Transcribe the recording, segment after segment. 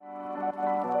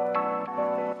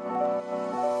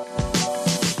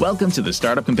Welcome to the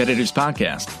Startup Competitors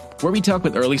Podcast, where we talk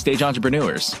with early-stage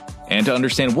entrepreneurs and to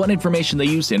understand what information they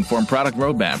use to inform product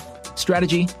roadmap,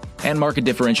 strategy, and market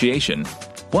differentiation.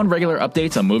 Want regular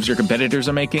updates on moves your competitors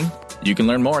are making? You can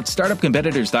learn more at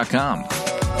startupcompetitors.com.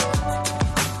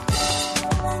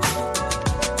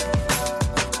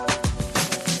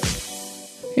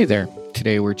 Hey there.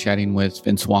 Today we're chatting with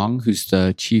Vince Wong, who's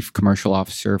the Chief Commercial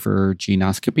Officer for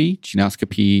Geneoscopy.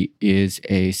 Geneoscopy is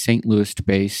a St.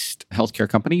 Louis-based healthcare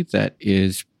company that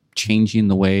is changing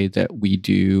the way that we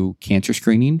do cancer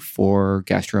screening for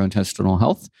gastrointestinal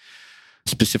health.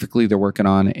 Specifically, they're working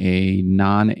on a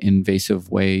non-invasive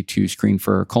way to screen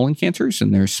for colon cancers,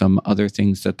 and there's some other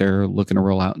things that they're looking to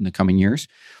roll out in the coming years.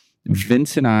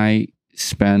 Vince and I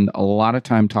spend a lot of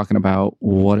time talking about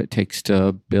what it takes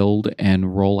to build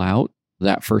and roll out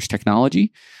that first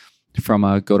technology from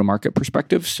a go-to-market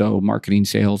perspective. So marketing,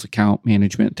 sales, account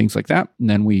management, things like that. And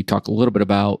then we talk a little bit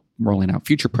about rolling out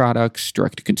future products,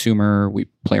 direct-to-consumer. We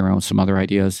play around with some other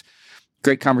ideas.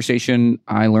 Great conversation.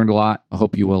 I learned a lot. I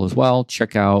hope you will as well.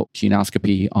 Check out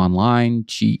Geneoscopy online,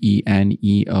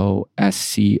 Geneoscopy,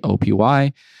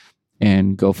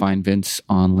 and go find Vince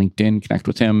on LinkedIn, connect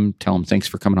with him, tell him thanks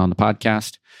for coming on the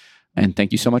podcast. And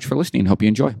thank you so much for listening. Hope you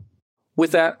enjoy.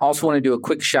 With that, also want to do a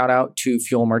quick shout out to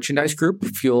Fuel Merchandise Group.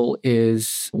 Fuel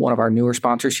is one of our newer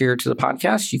sponsors here to the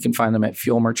podcast. You can find them at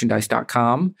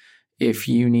fuelmerchandise.com. If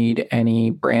you need any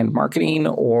brand marketing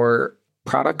or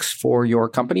products for your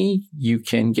company, you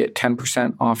can get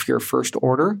 10% off your first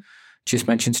order. Just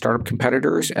mention Startup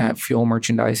Competitors at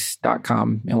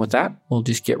fuelmerchandise.com. And with that, we'll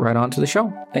just get right on to the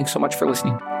show. Thanks so much for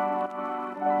listening.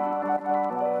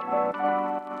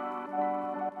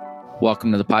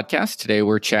 Welcome to the podcast. Today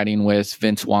we're chatting with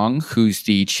Vince Wong, who's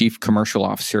the Chief Commercial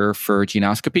Officer for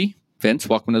Geneoscopy. Vince,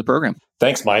 welcome to the program.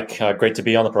 Thanks, Mike. Great to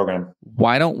be on the program.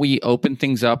 Why don't we open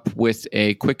things up with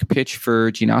a quick pitch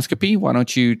for Geneoscopy? Why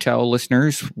don't you tell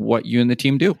listeners what you and the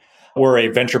team do? We're a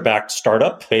venture-backed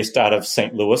startup based out of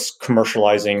St. Louis,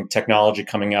 commercializing technology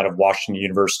coming out of Washington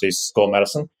University's School of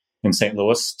Medicine in St.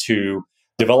 Louis to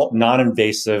develop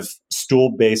non-invasive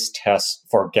stool-based tests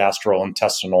for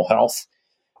gastrointestinal health.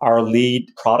 Our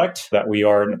lead product that we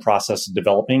are in the process of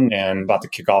developing and about to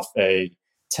kick off a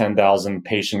 10,000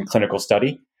 patient clinical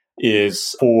study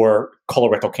is for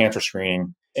colorectal cancer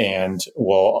screening and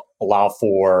will allow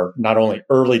for not only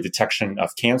early detection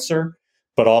of cancer,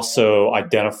 but also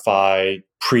identify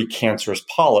precancerous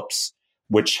polyps,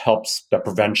 which helps the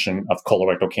prevention of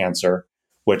colorectal cancer,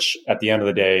 which at the end of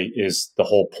the day is the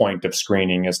whole point of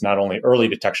screening, is not only early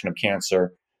detection of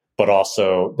cancer, but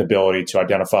also the ability to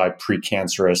identify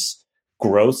precancerous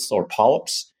growths or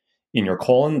polyps in your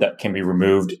colon that can be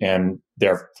removed and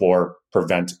therefore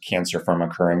prevent cancer from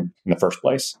occurring in the first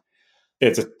place.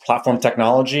 It's a platform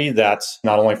technology that's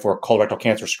not only for colorectal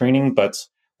cancer screening, but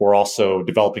we're also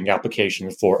developing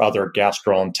applications for other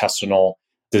gastrointestinal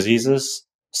diseases,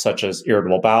 such as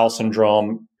irritable bowel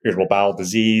syndrome, irritable bowel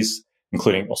disease,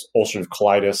 including ulcerative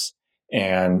colitis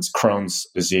and Crohn's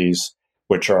disease,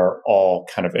 which are all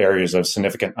kind of areas of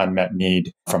significant unmet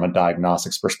need from a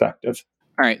diagnostics perspective.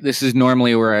 All right. This is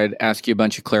normally where I'd ask you a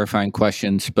bunch of clarifying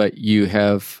questions, but you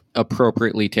have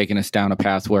appropriately taken us down a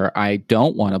path where I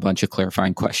don't want a bunch of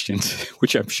clarifying questions,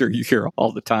 which I'm sure you hear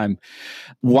all the time.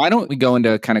 Why don't we go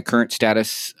into kind of current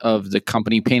status of the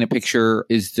company, paint a picture?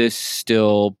 Is this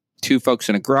still two folks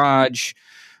in a garage?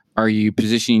 Are you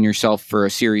positioning yourself for a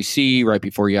Series C right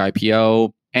before you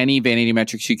IPO? Any vanity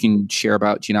metrics you can share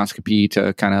about Geneoscopy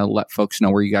to kind of let folks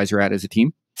know where you guys are at as a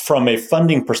team? From a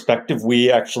funding perspective,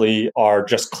 we actually are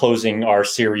just closing our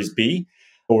Series B,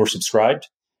 oversubscribed,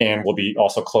 and we'll be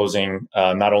also closing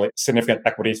not only significant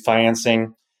equity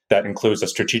financing that includes a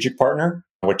strategic partner,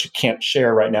 which you can't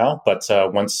share right now, but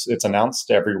once it's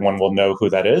announced, everyone will know who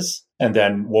that is. And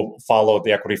then we'll follow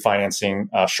the equity financing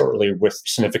shortly with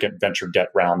significant venture debt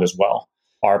round as well.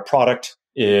 Our product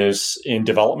is in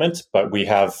development, but we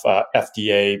have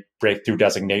FDA breakthrough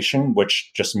designation,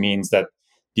 which just means that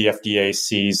the FDA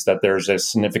sees that there's a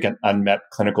significant unmet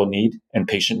clinical need and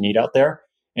patient need out there,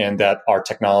 and that our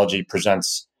technology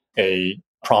presents a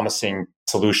promising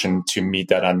solution to meet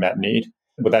that unmet need.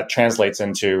 What that translates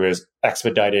into is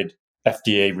expedited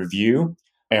FDA review,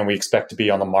 and we expect to be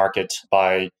on the market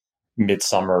by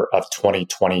midsummer of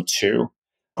 2022.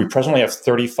 We presently have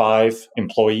 35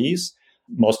 employees.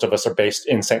 Most of us are based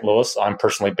in St. Louis. I'm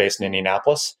personally based in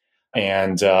Indianapolis,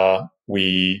 and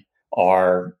we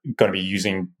are going to be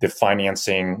using the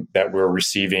financing that we're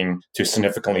receiving to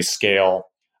significantly scale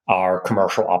our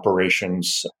commercial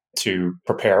operations to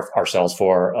prepare ourselves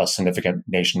for a significant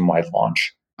nationwide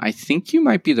launch. I think you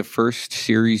might be the first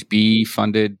Series B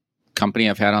funded company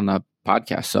I've had on the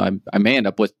podcast. So I may end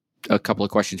up with a couple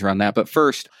of questions around that. But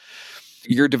first,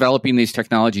 you're developing these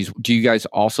technologies. Do you guys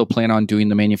also plan on doing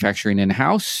the manufacturing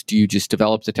in-house? Do you just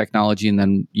develop the technology and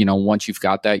then, once you've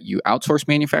got that, you outsource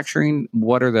manufacturing?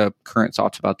 What are the current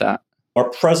thoughts about that? Our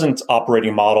present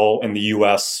operating model in the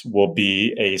US will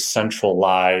be a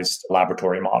centralized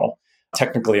laboratory model.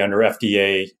 Technically, under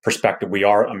FDA perspective, we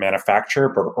are a manufacturer,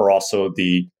 but we're also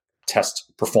the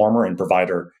test performer and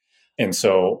provider. And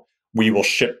so we will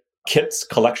ship kits,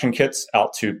 collection kits,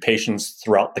 out to patients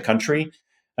throughout the country.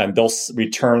 And they'll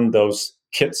return those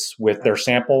kits with their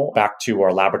sample back to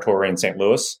our laboratory in St.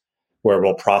 Louis, where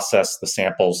we'll process the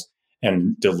samples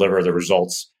and deliver the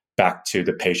results back to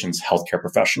the patient's healthcare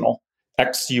professional.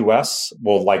 Ex-US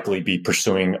will likely be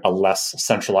pursuing a less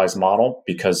centralized model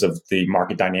because of the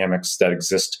market dynamics that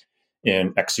exist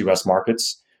in ex-US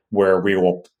markets, where we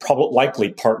will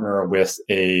likely partner with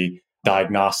a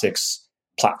diagnostics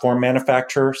platform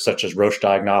manufacturer, such as Roche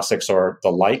Diagnostics or the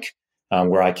like,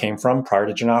 where I came from prior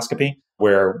to Geneoscopy,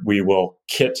 where we will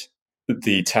kit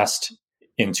the test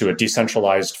into a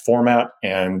decentralized format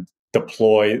and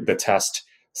deploy the test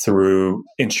through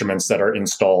instruments that are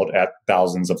installed at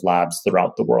thousands of labs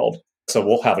throughout the world. So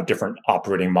we'll have a different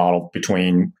operating model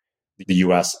between the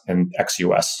US and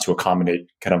ex-US to accommodate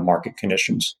kind of market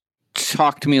conditions.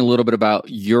 Talk to me a little bit about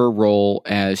your role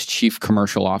as Chief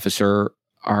Commercial Officer.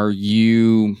 Are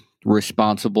you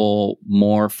responsible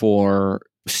more for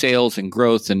sales and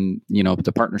growth and,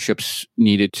 the partnerships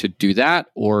needed to do that?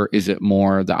 Or is it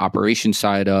more the operation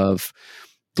side of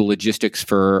the logistics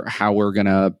for how we're going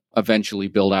to eventually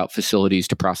build out facilities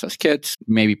to process kits?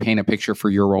 Maybe paint a picture for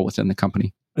your role within the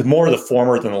company. More of the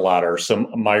former than the latter. So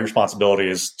my responsibility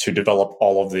is to develop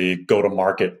all of the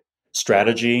go-to-market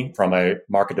strategy from a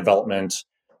market development,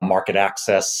 market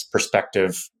access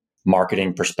perspective,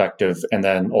 marketing perspective, and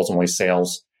then ultimately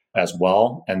sales as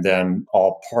well. And then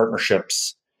all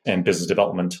partnerships and business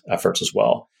development efforts as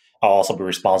well. I'll also be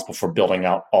responsible for building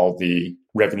out all the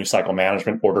revenue cycle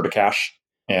management, order to cash,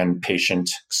 and patient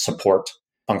support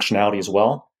functionality as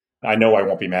well. I know I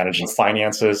won't be managing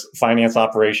finance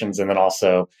operations, and then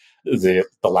also the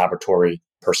laboratory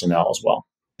personnel as well.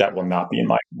 That will not be in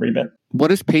my remit. What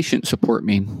does patient support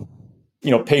mean?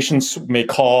 Patients may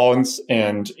call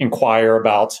and inquire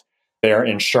about their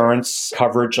insurance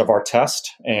coverage of our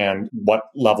test and what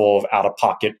level of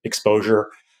out-of-pocket exposure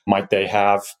might they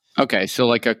have. Okay, so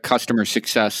like a customer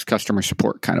success, customer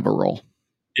support kind of a role.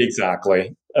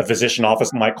 Exactly. A physician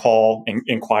office might call and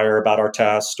inquire about our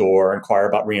test or inquire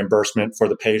about reimbursement for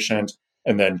the patient,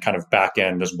 and then kind of back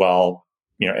end as well,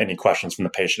 any questions from the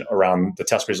patient around the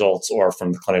test results or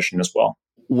from the clinician as well.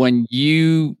 When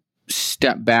you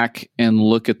step back and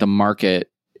look at the market,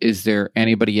 is there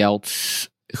anybody else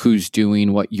who's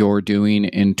doing what you're doing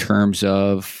in terms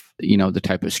of, the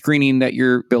type of screening that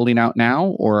you're building out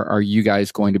now, or are you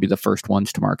guys going to be the first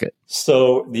ones to market?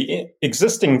 So the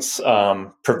existing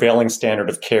prevailing standard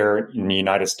of care in the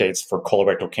United States for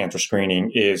colorectal cancer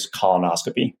screening is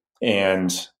colonoscopy.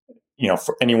 And,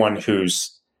 for anyone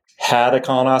who's had a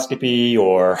colonoscopy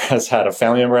or has had a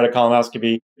family member had a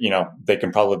colonoscopy, they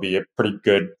can probably be a pretty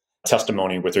good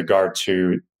testimony with regard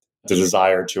to the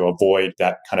desire to avoid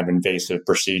that kind of invasive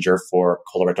procedure for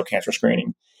colorectal cancer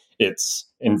screening. It's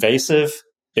invasive.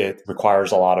 It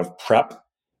requires a lot of prep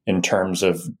in terms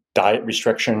of diet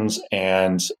restrictions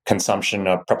and consumption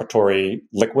of preparatory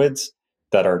liquids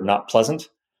that are not pleasant,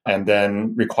 and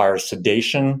then requires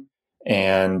sedation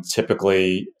and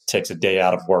typically takes a day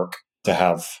out of work to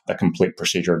have a complete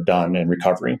procedure done and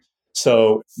recovery.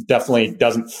 So definitely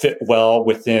doesn't fit well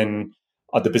within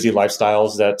the busy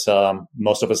lifestyles that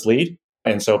most of us lead.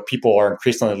 And so people are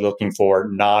increasingly looking for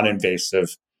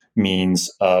non-invasive means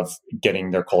of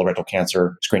getting their colorectal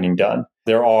cancer screening done.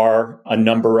 There are a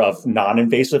number of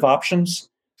non-invasive options.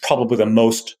 Probably the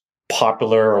most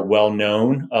popular or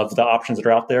well-known of the options that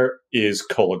are out there is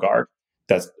Cologuard,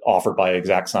 that's offered by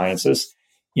Exact Sciences.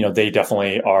 They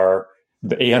definitely are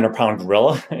the 800-pound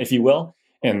gorilla, if you will,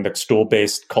 in the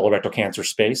stool-based colorectal cancer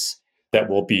space that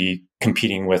we'll be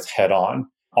competing with head-on.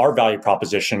 Our value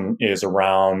proposition is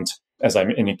around, as I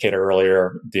indicated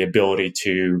earlier, the ability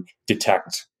to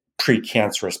detect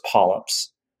precancerous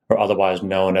polyps, or otherwise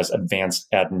known as advanced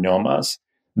adenomas,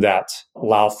 that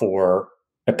allow for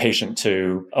a patient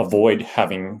to avoid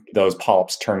having those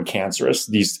polyps turn cancerous.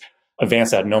 These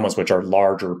advanced adenomas, which are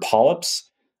larger polyps,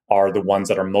 are the ones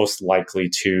that are most likely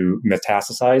to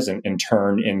metastasize and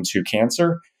turn into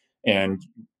cancer. And,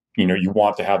 you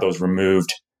want to have those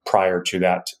removed prior to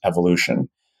that evolution.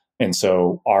 And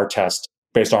so our test,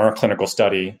 based on our clinical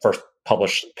study, first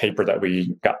published paper that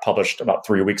we got published about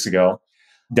 3 weeks ago,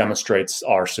 demonstrates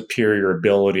our superior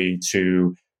ability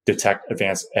to detect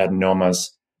advanced adenomas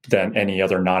than any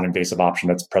other non-invasive option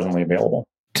that's presently available.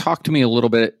 Talk to me a little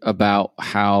bit about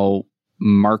how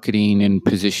marketing and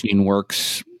positioning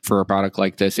works for a product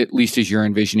like this, at least as you're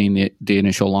envisioning the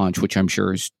initial launch, which I'm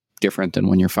sure is different than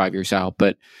when you're 5 years out.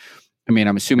 But I mean,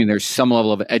 I'm assuming there's some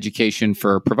level of education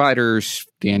for providers,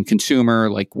 the end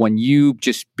consumer. Like when you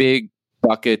just big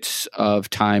buckets of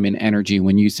time and energy,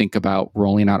 when you think about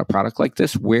rolling out a product like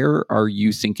this, where are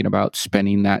you thinking about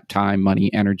spending that time,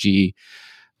 money, energy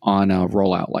on a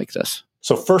rollout like this?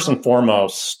 So first and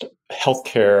foremost,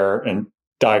 healthcare and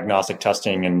diagnostic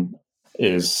testing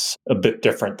is a bit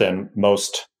different than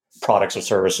most products or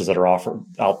services that are offered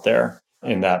out there,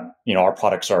 in that, our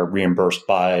products are reimbursed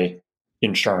by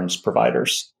insurance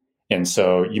providers. And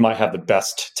so you might have the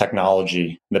best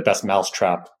technology, the best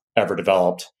mousetrap ever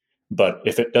developed, but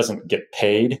if it doesn't get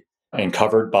paid and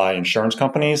covered by insurance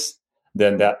companies,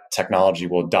 then that technology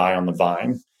will die on the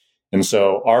vine. And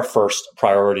so our first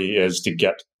priority is to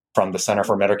get from the Center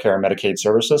for Medicare and Medicaid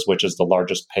Services, which is the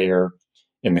largest payer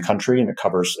in the country, and it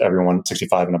covers everyone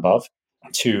 65 and above,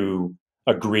 to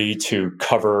agree to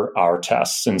cover our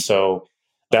tests. And so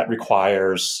that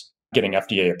requires getting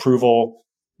FDA approval,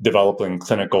 developing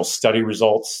clinical study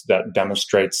results that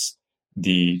demonstrates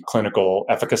the clinical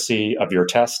efficacy of your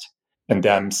test, and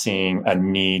them seeing a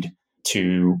need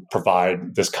to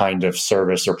provide this kind of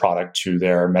service or product to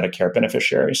their Medicare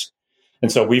beneficiaries.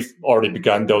 And so we've already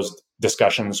begun those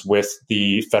discussions with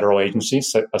the federal agency,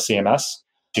 CMS,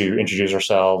 to introduce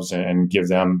ourselves and give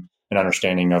them an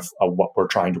understanding of what we're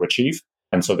trying to achieve.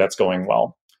 And so that's going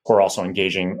well. We're also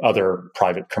engaging other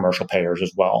private commercial payers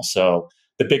as well. So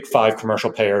the big 5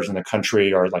 commercial payers in the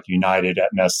country are like United,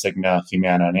 Aetna, Cigna,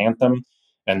 Humana, and Anthem.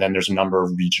 And then there's a number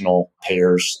of regional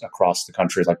payers across the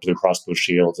country, like Blue Cross Blue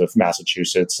Shield of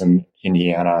Massachusetts and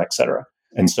Indiana, et cetera.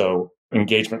 And so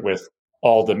engagement with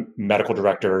all the medical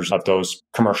directors of those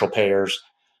commercial payers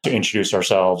to introduce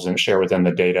ourselves and share with them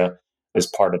the data is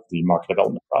part of the market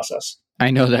development process. I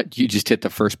know that you just hit the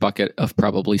first bucket of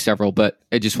probably several, but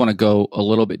I just want to go a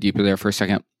little bit deeper there for a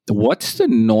second. What's the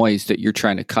noise that you're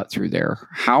trying to cut through there?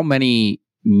 How many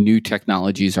new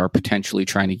technologies are potentially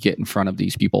trying to get in front of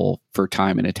these people for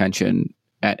time and attention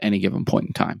at any given point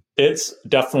in time? It's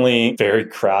definitely very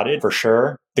crowded for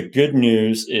sure. The good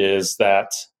news is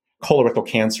that colorectal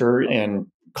cancer and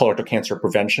colorectal cancer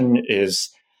prevention is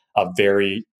a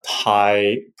very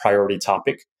high priority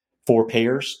topic for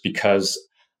payers because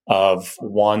of,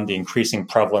 one, the increasing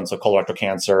prevalence of colorectal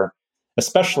cancer,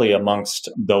 especially amongst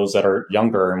those that are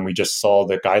younger. And we just saw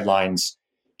the guidelines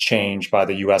change by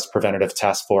the U.S. Preventative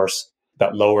Task Force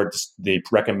that lowered the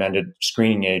recommended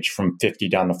screening age from 50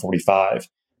 down to 45,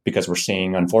 because we're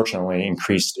seeing, unfortunately,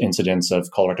 increased incidence of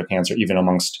colorectal cancer even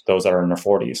amongst those that are in their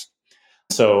 40s.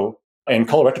 So, and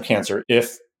colorectal cancer,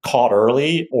 if caught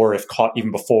early or if caught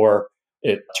even before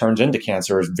it turns into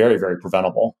cancer, is very, very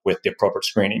preventable with the appropriate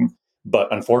screening.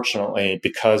 But unfortunately,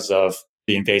 because of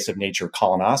the invasive nature of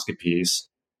colonoscopies,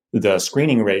 the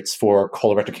screening rates for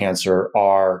colorectal cancer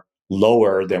are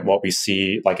lower than what we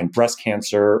see like in breast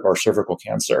cancer or cervical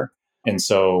cancer. And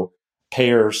so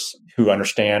payers who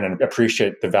understand and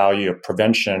appreciate the value of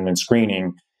prevention and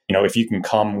screening, if you can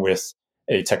come with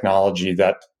a technology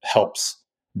that helps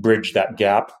bridge that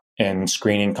gap in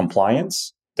screening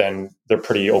compliance, then they're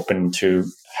pretty open to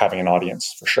having an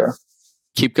audience for sure.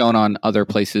 Keep going on other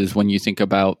places when you think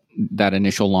about that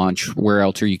initial launch. Where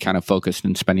else are you kind of focused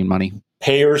in spending money?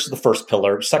 Payers, the first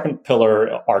pillar. Second pillar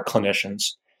are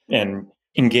clinicians and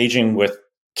engaging with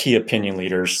key opinion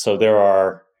leaders. So there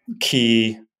are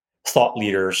key thought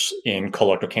leaders in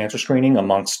colorectal cancer screening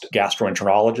amongst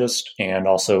gastroenterologists and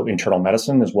also internal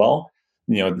medicine as well.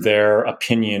 Their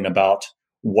opinion about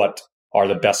what are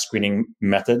the best screening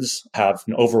methods have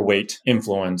an overweight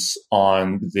influence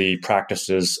on the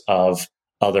practices of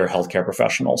other healthcare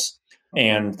professionals.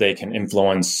 And they can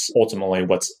influence ultimately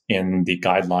what's in the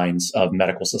guidelines of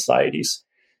medical societies.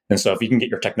 And so if you can get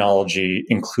your technology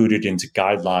included into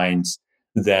guidelines,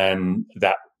 then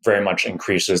that very much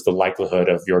increases the likelihood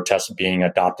of your test being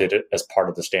adopted as part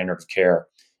of the standard of care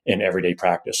in everyday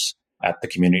practice at the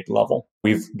community level.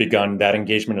 We've begun that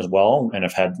engagement as well and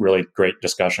have had really great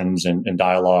discussions and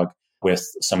dialogue with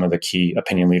some of the key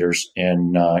opinion leaders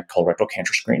in colorectal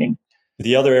cancer screening.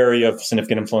 The other area of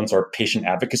significant influence are patient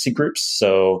advocacy groups.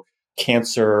 So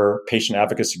cancer patient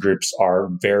advocacy groups are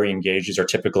very engaged. These are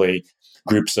typically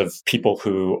groups of people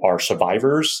who are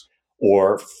survivors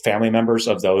or family members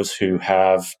of those who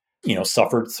have,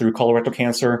 suffered through colorectal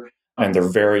cancer. And they're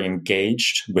very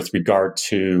engaged with regard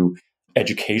to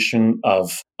education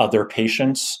of other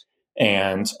patients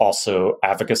and also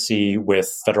advocacy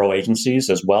with federal agencies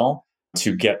as well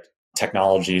to get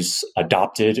technologies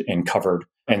adopted and covered.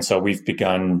 And so we've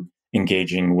begun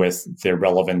engaging with the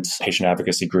relevant patient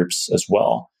advocacy groups as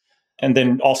well. And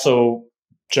then also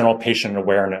general patient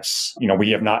awareness.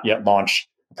 We have not yet launched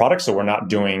products, so we're not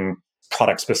doing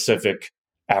product specific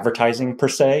advertising per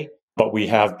se, but we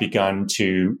have begun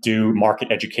to do market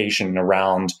education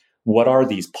around what are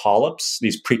these polyps,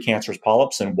 these precancerous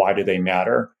polyps, and why do they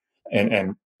matter?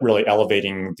 And really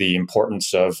elevating the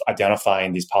importance of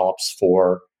identifying these polyps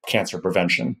for cancer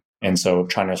prevention. And so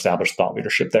trying to establish thought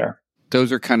leadership there.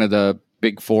 Those are kind of the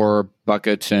big four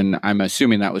buckets, and I'm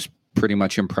assuming that was pretty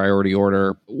much in priority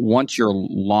order. Once you're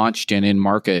launched and in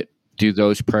market, do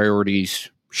those priorities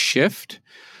shift?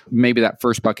 Maybe that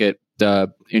first bucket,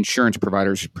 the insurance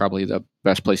providers, is probably the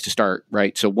best place to start,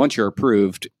 right? So once you're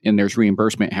approved and there's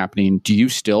reimbursement happening, do you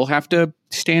still have to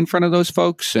stay in front of those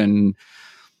folks and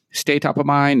stay top of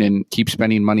mind and keep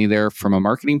spending money there from a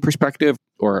marketing perspective?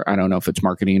 Or I don't know if it's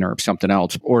marketing or something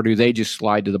else. Or do they just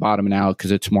slide to the bottom now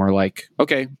because it's more like,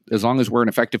 okay, as long as we're an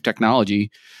effective technology,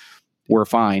 we're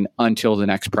fine until the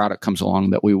next product comes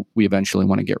along that we eventually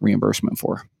want to get reimbursement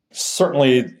for?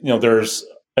 Certainly, there's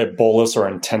a bolus or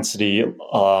intensity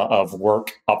of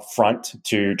work upfront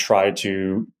to try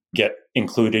to get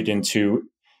included into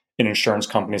an insurance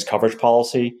company's coverage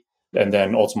policy and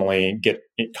then ultimately get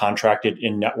it contracted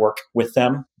in network with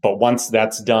them. But once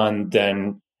that's done,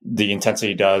 then the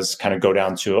intensity does kind of go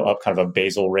down to a kind of a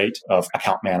basal rate of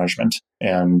account management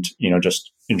and,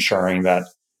 just ensuring that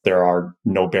there are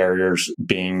no barriers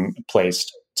being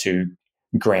placed to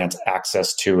grant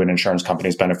access to an insurance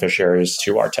company's beneficiaries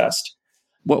to our test.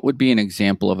 What would be an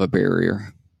example of a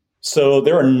barrier? So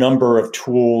there are a number of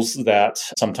tools that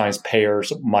sometimes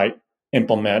payers might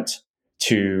implement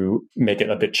to make it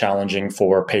a bit challenging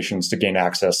for patients to gain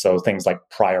access. So things like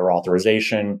prior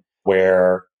authorization,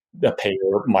 where the payer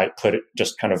might put it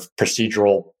just kind of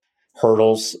procedural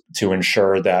hurdles to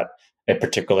ensure that a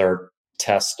particular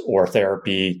test or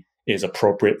therapy is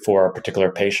appropriate for a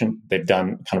particular patient. They've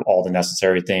done kind of all the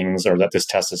necessary things, or that this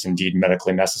test is indeed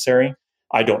medically necessary.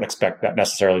 I don't expect that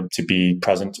necessarily to be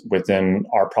present within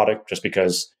our product just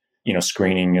because,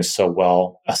 screening is so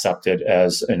well accepted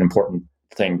as an important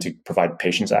thing to provide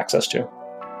patients access to.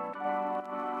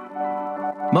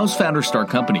 Most founders start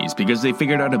companies because they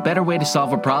figured out a better way to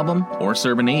solve a problem or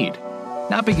serve a need.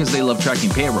 Not because they love tracking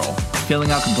payroll,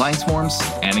 filling out compliance forms,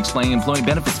 and explaining employee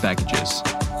benefits packages.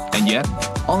 And yet,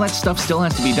 all that stuff still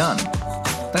has to be done.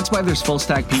 That's why there's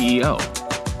Fullstack PEO.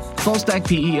 Fullstack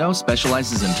PEO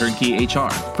specializes in turnkey HR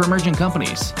for emerging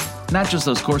companies. Not just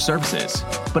those core services,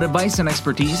 but advice and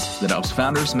expertise that helps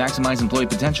founders maximize employee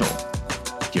potential.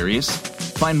 Curious?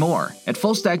 Find more at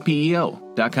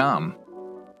fullstackpeo.com.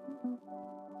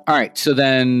 All right. So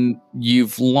then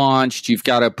you've launched, you've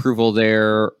got approval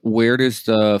there. Where does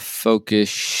the focus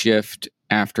shift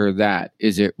after that?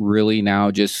 Is it really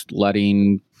now just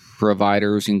letting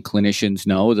providers and clinicians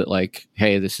know that like,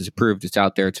 hey, this is approved, it's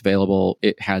out there, it's available,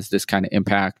 it has this kind of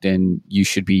impact, and you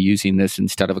should be using this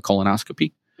instead of a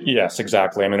colonoscopy? Yes,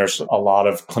 exactly. I mean, there's a lot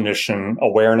of clinician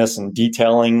awareness and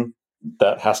detailing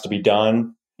that has to be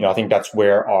done. I think that's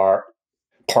where our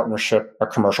partnership, our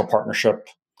commercial partnership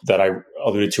that I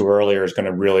alluded to earlier is going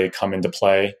to really come into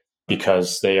play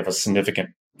because they have a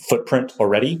significant footprint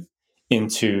already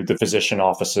into the physician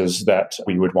offices that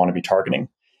we would want to be targeting.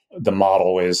 The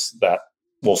model is that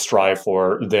we'll strive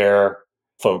for their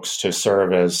folks to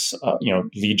serve as,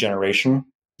 lead generation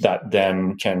that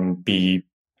then can be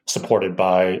supported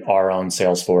by our own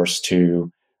sales force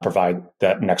to provide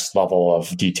that next level of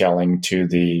detailing to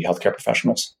the healthcare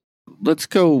professionals. Let's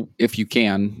go, if you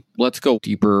can, let's go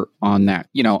deeper on that.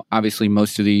 Obviously,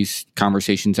 most of these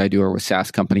conversations I do are with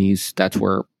SaaS companies. That's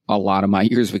where a lot of my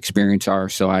years of experience are.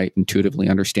 So I intuitively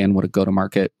understand what a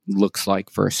go-to-market looks like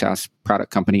for a SaaS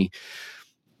product company.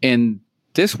 In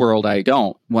this world, I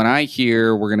don't. When I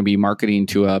hear we're going to be marketing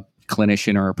to a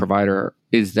clinician or a provider,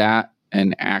 is that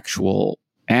an actual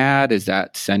ad? Is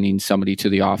that sending somebody to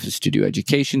the office to do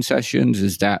education sessions?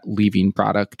 Is that leaving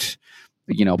product,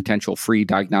 potential free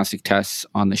diagnostic tests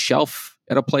on the shelf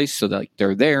at a place so that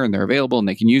they're there and they're available and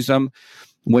they can use them?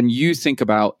 When you think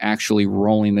about actually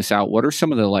rolling this out, what are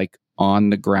some of the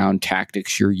on the ground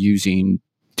tactics you're using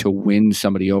to win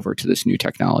somebody over to this new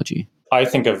technology? I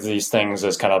think of these things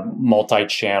as kind of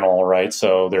multi-channel, right?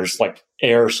 So there's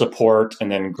air support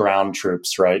and then ground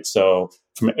troops, right? So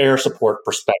from an air support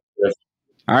perspective.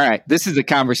 All right. This is the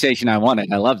conversation I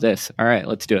wanted. I love this. All right,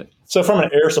 let's do it. So from an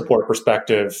air support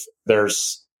perspective,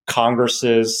 there's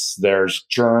congresses, there's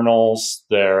journals,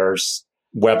 there's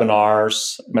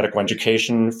webinars, medical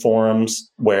education forums,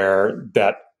 where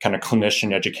that kind of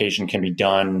clinician education can be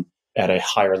done at a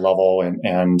higher level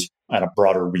and at a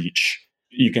broader reach.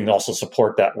 You can also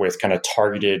support that with kind of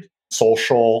targeted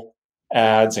social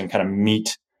ads and kind of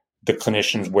meet the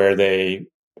clinicians where they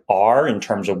are in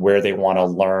terms of where they want to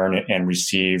learn and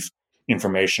receive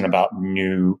information about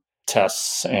new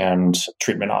tests and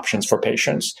treatment options for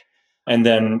patients. And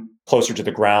then closer to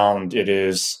the ground, it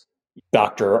is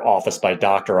doctor office by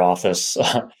doctor office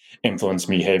influence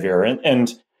behavior.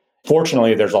 And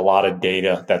fortunately, there's a lot of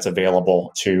data that's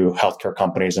available to healthcare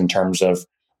companies in terms of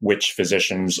which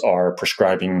physicians are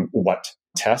prescribing what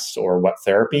tests or what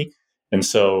therapy. And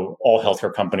so all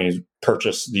healthcare companies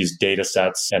purchase these data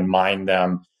sets and mine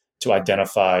them to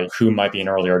identify who might be an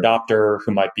earlier adopter,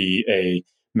 who might be a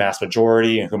mass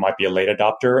majority, and who might be a late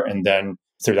adopter. And then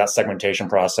through that segmentation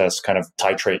process, kind of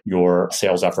titrate your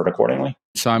sales effort accordingly.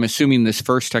 So I'm assuming this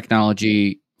first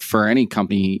technology for any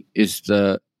company is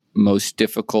the most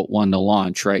difficult one to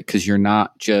launch, right? Because you're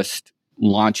not just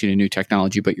launching a new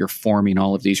technology, but you're forming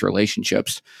all of these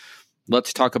relationships.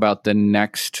 Let's talk about the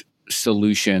next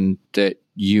solution that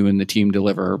you and the team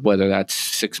deliver, whether that's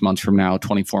 6 months from now,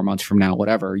 24 months from now,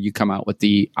 whatever. You come out with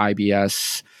the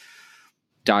IBS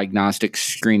diagnostic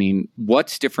screening.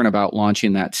 What's different about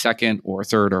launching that second or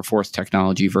third or fourth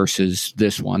technology versus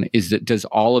this one? Does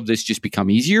all of this just become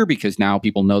easier because now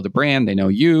people know the brand, they know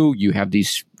you have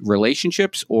these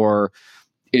relationships, or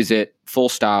is it full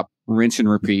stop, rinse and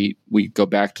repeat? We go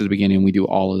back to the beginning, we do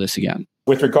all of this again.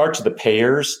 With regard to the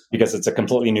payers, because it's a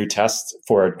completely new test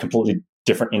for a completely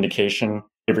different indication,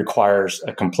 it requires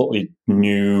a completely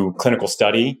new clinical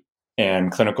study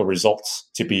and clinical results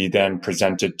to be then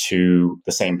presented to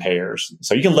the same payers.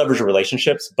 So you can leverage your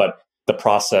relationships, but the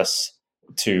process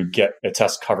to get a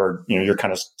test covered, you're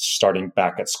kind of starting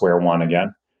back at square one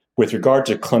again. With regard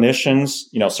to clinicians,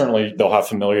 certainly they'll have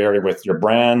familiarity with your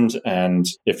brand. And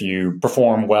if you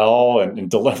perform well and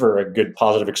deliver a good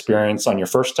positive experience on your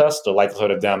first test, the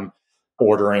likelihood of them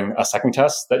ordering a second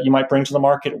test that you might bring to the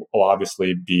market will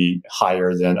obviously be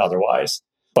higher than otherwise.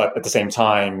 But at the same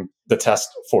time, the test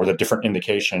for the different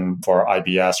indication for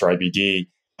IBS or IBD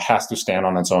has to stand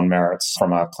on its own merits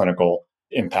from a clinical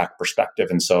impact perspective.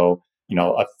 And so,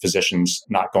 a physician's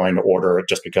not going to order it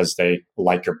just because they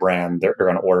like your brand. They're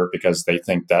going to order it because they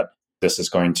think that this is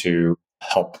going to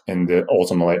help in the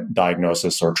ultimate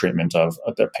diagnosis or treatment of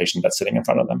the patient that's sitting in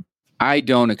front of them. I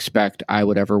don't expect I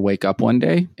would ever wake up one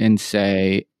day and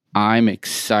say, I'm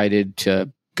excited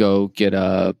to go get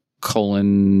a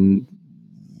colon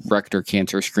rectal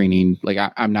cancer screening. Like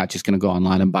I'm not just going to go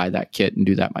online and buy that kit and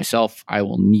do that myself. I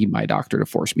will need my doctor to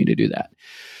force me to do that.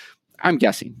 I'm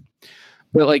guessing.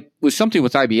 But like with something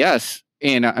with IBS,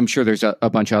 and I'm sure there's a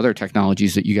bunch of other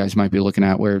technologies that you guys might be looking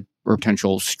at where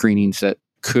potential screenings that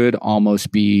could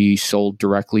almost be sold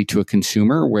directly to a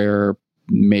consumer, where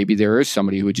maybe there is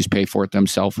somebody who would just pay for it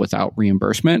themselves without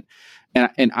reimbursement.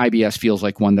 And IBS feels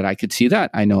like one that I could see that.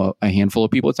 I know a handful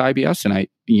of people with IBS, and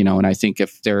I think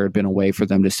if there had been a way for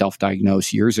them to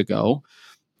self-diagnose years ago,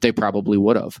 they probably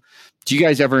would have. Do you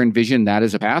guys ever envision that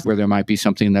as a path where there might be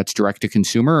something that's direct to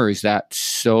consumer, or is that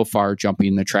so far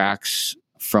jumping the tracks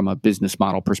from a business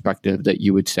model perspective that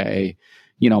you would say,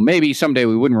 maybe someday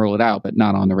we wouldn't rule it out, but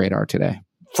not on the radar today?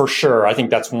 For sure. I think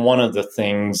that's one of the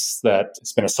things that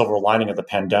has been a silver lining of the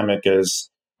pandemic is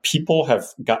people have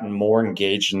gotten more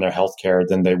engaged in their healthcare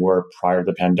than they were prior to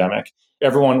the pandemic.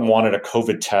 Everyone wanted a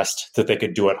COVID test that they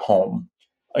could do at home.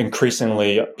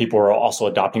 Increasingly, people are also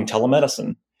adopting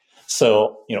telemedicine.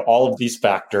 So, all of these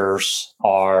factors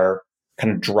are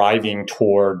kind of driving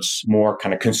towards more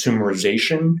kind of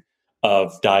consumerization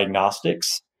of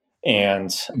diagnostics.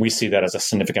 And we see that as a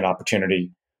significant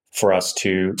opportunity for us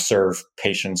to serve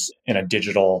patients engage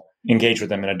with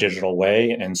them in a digital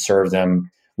way and serve them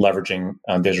leveraging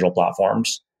digital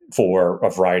platforms for a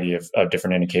variety of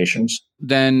different indications.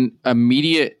 Then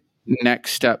immediate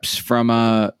next steps from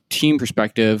a team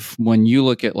perspective, when you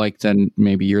look at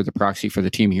maybe you're the proxy for the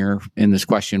team here in this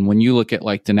question, when you look at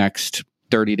the next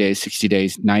 30 days, 60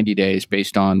 days, 90 days,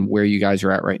 based on where you guys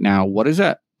are at right now, what does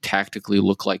that tactically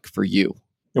look like for you?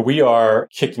 We are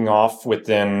kicking off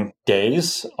within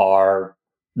days our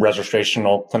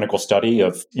registrational clinical study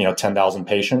of 10,000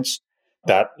 patients.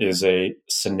 That is a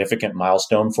significant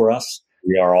milestone for us.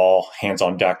 We are all hands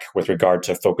on deck with regard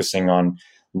to focusing on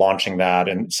launching that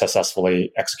and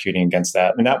successfully executing against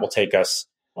that. And that will take us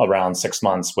around 6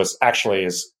 months, which actually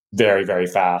is very, very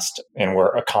fast. And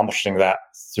we're accomplishing that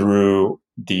through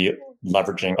the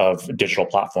leveraging of digital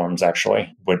platforms,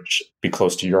 actually, which be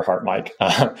close to your heart, Mike.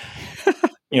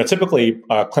 Typically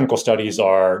clinical studies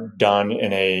are done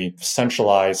in a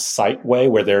centralized site way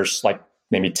where there's like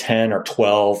maybe 10 or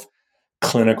 12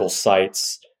 clinical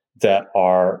sites that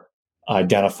are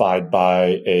identified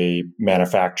by a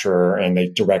manufacturer, and they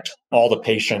direct all the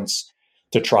patients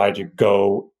to try to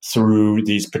go through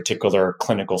these particular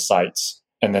clinical sites.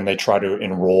 And then they try to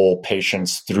enroll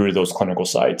patients through those clinical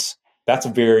sites. That's a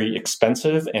very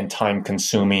expensive and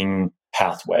time-consuming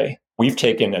pathway. We've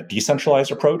taken a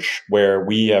decentralized approach where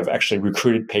we have actually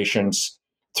recruited patients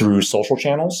through social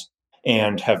channels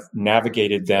and have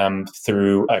navigated them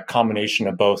through a combination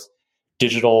of both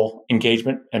digital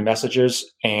engagement and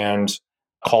messages and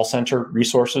call center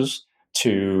resources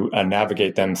to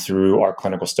navigate them through our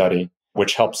clinical study,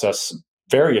 which helps us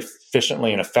very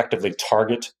efficiently and effectively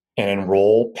target and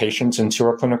enroll patients into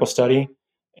our clinical study,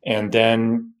 and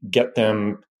then get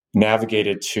them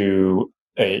navigated to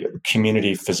a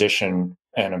community physician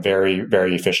in a very,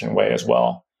 very efficient way as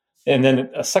well. And then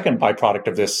a second byproduct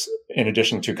of this, in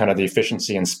addition to kind of the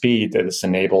efficiency and speed that this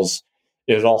enables,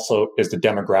 is the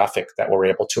demographic that we're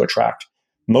able to attract.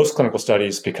 Most clinical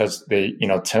studies, because they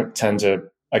tend to,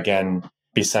 again,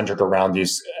 be centered around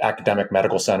these academic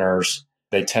medical centers,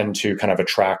 they tend to kind of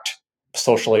attract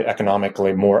socially,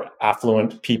 economically more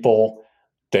affluent people.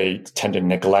 They tend to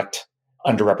neglect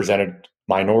underrepresented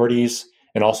minorities,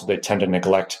 and also they tend to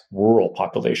neglect rural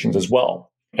populations as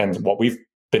well. And what we've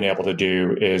been able to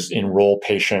do is enroll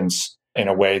patients in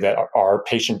a way that our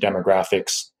patient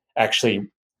demographics actually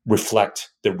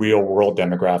reflect the real world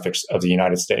demographics of the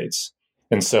United States.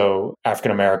 And so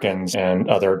African Americans and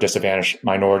other disadvantaged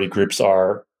minority groups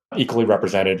are equally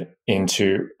represented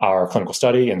into our clinical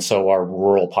study, and so are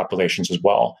rural populations as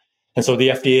well. And so the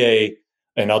FDA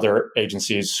and other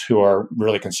agencies who are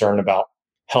really concerned about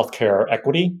healthcare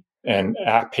equity and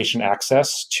patient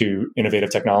access to innovative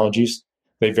technologies,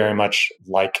 they very much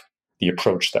like the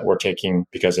approach that we're taking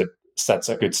because it sets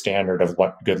a good standard of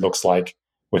what good looks like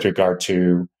with regard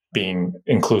to being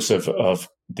inclusive of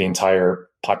the entire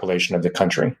population of the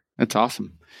country. That's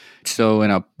awesome. So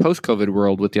in a post-COVID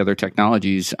world with the other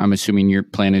technologies, I'm assuming your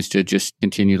plan is to just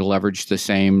continue to leverage the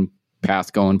same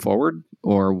path going forward?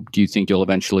 Or do you think you'll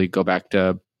eventually go back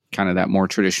to kind of that more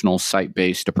traditional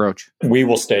site-based approach? We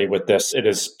will stay with this. It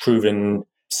is proven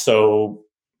so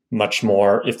much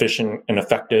more efficient and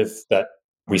effective that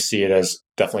we see it as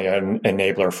definitely an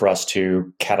enabler for us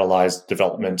to catalyze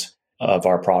development of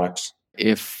our products.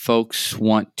 If folks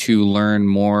want to learn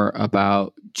more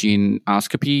about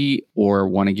Geneoscopy or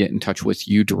want to get in touch with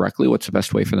you directly, what's the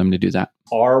best way for them to do that?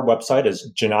 Our website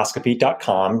is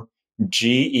geneoscopy.com,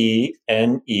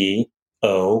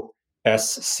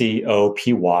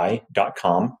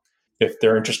 GENEOSCOPY.com. If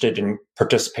they're interested in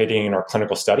participating in our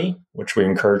clinical study, which we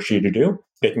encourage you to do,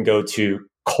 they can go to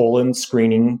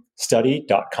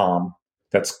colonscreeningstudy.com.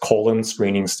 That's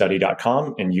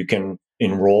colonscreeningstudy.com, and you can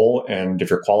enroll, and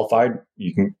if you're qualified,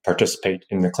 you can participate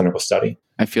in the clinical study.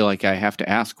 I feel like I have to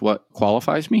ask, what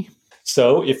qualifies me?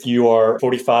 So if you are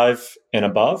 45 and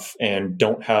above and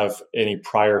don't have any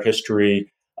prior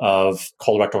history of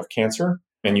colorectal cancer,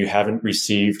 and you haven't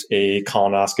received a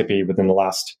colonoscopy within the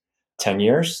last 10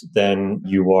 years, then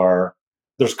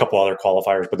there's a couple other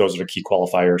qualifiers, but those are the key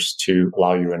qualifiers to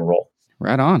allow you to enroll.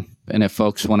 Right on. And if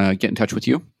folks want to get in touch with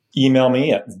you? Email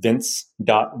me at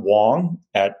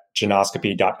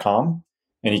vince.wong@geneoscopy.com.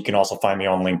 And you can also find me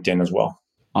on LinkedIn as well.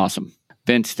 Awesome.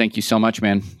 Vince, thank you so much,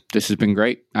 man. This has been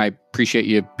great. I appreciate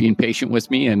you being patient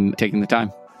with me and taking the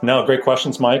time. No, great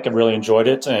questions, Mike. I really enjoyed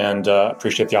it and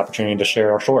appreciate the opportunity to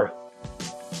share our story.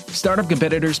 Startup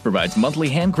Competitors provides monthly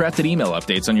handcrafted email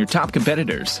updates on your top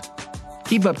competitors.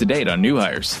 Keep up to date on new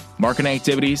hires, marketing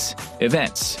activities,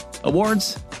 events,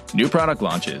 awards, new product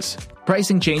launches,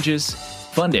 pricing changes,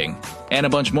 funding, and a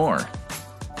bunch more.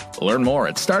 Learn more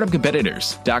at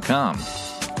startupcompetitors.com.